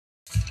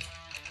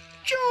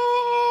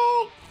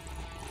Jolt!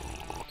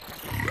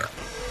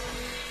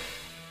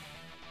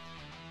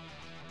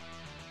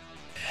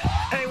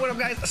 Hey, what up,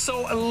 guys?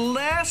 So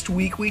last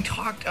week we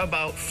talked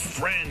about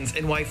friends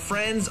and why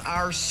friends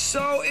are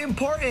so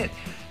important,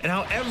 and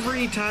how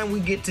every time we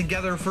get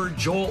together for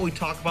Jolt, we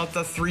talk about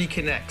the 3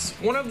 connects.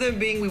 One of them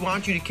being we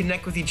want you to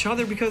connect with each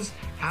other because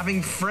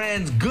having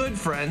friends, good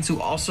friends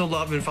who also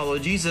love and follow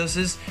Jesus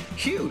is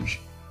huge.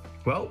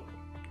 Well,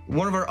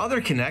 one of our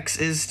other connects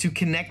is to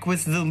connect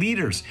with the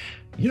leaders.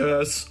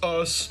 Yes,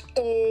 us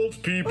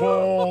old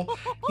people.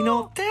 You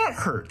know, that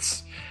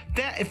hurts.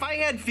 That if I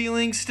had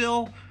feelings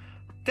still,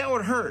 that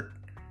would hurt.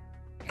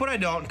 But I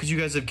don't, because you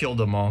guys have killed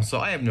them all, so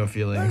I have no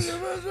feelings.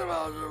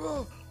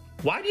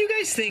 Why do you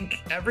guys think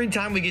every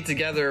time we get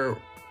together,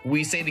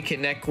 we say to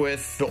connect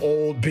with the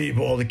old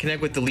people, to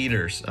connect with the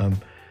leaders?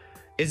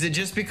 Is it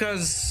just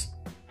because,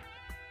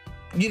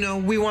 you know,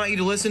 we want you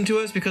to listen to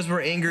us because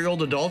we're angry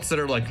old adults that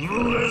are like,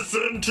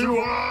 listen to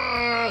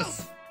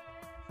us?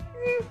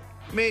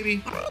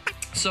 Maybe.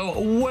 So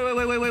way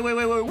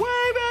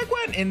back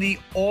when, in the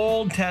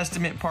Old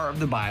Testament part of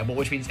the Bible,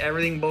 which means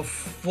everything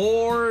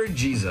before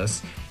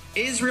Jesus,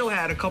 Israel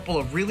had a couple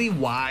of really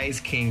wise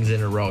kings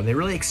in a row. And they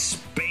really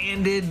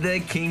expanded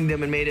the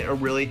kingdom and made it a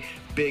really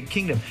big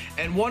kingdom.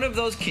 And one of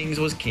those kings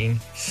was King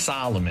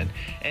Solomon.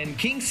 And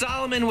King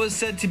Solomon was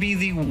said to be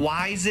the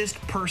wisest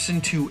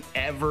person to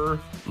ever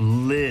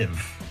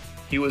live.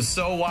 He was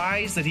so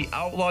wise that he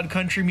outlawed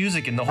country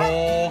music in the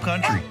whole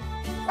country.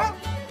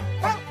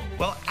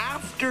 Well,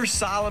 after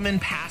Solomon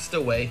passed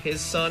away, his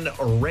son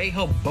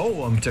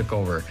Rehoboam took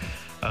over.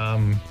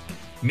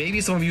 Maybe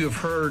some of you have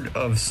heard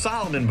of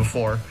Solomon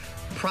before.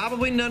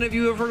 Probably none of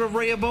you have heard of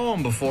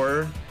Rehoboam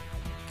before.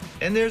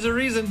 And there's a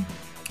reason.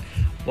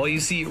 Well, you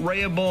see,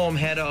 Rehoboam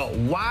had a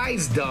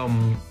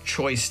Wize-Dum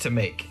choice to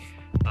make.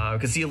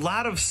 Because see, a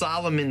lot of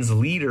Solomon's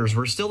leaders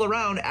were still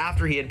around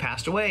after he had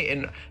passed away,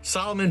 and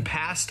Solomon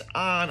passed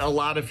on a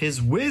lot of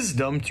his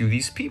wisdom to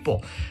these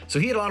people. So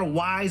he had a lot of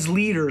wise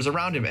leaders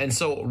around him. And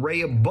so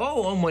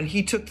Rehoboam, when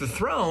he took the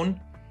throne,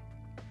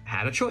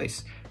 had a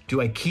choice. Do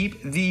I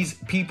keep these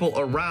people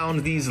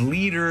around, these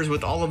leaders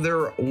with all of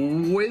their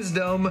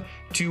wisdom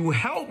to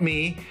help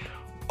me,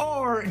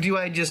 or do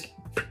I just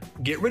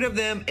get rid of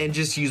them and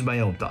just use my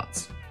own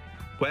thoughts?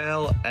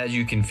 Well, as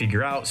you can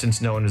figure out, since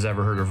no one has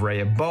ever heard of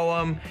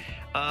Rehoboam,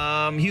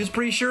 he was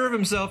pretty sure of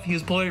himself. He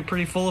was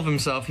pretty full of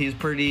himself. He was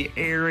pretty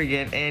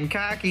arrogant and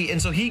cocky.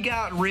 And so he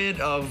got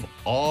rid of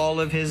all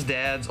of his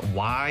dad's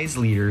wise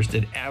leaders,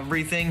 did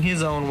everything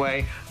his own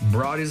way,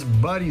 brought his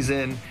buddies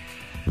in.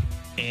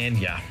 And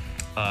yeah,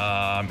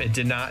 it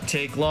did not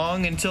take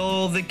long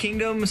until the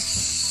kingdom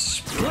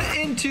split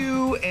in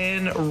two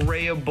and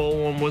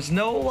Rehoboam was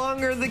no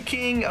longer the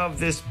king of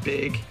this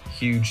big,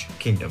 huge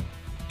kingdom.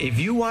 If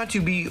you want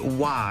to be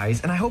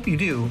wise, and I hope you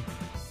do,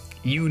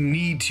 you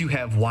need to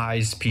have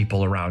wise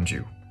people around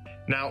you.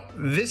 Now,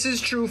 this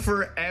is true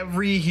for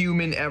every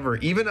human ever.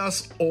 Even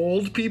us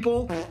old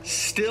people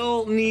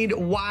still need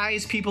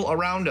wise people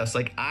around us.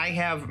 Like, I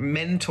have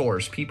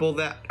mentors, people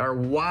that are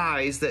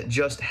wise that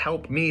just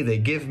help me. They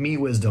give me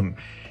wisdom.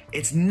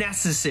 It's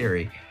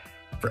necessary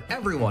for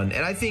everyone.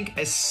 And I think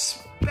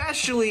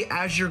especially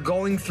as you're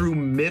going through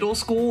middle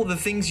school, the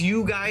things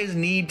you guys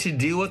need to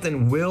deal with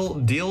and will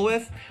deal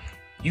with,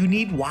 you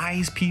need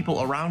wise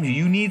people around you.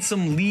 You need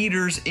some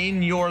leaders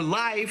in your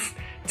life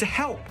to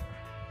help.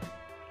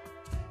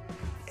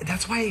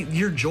 That's why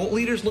your Jolt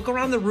leaders, look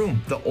around the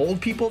room. The old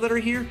people that are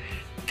here,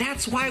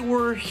 that's why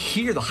we're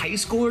here. The high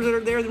schoolers that are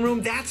there in the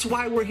room, that's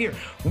why we're here.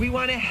 We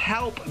want to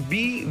help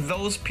be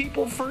those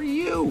people for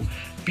you.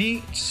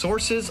 Be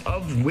sources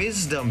of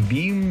wisdom.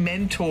 Be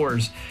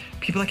mentors.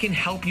 People that can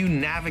help you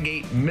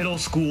navigate middle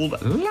school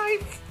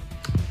life.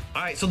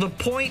 All right, so the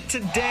point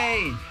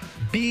today,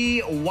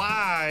 be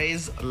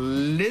wise,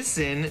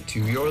 listen to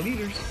your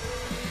leaders.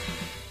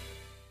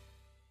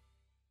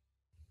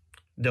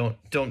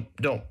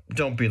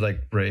 Don't be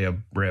like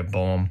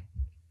Rehoboam.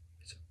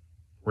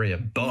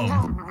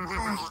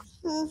 Rehoboam.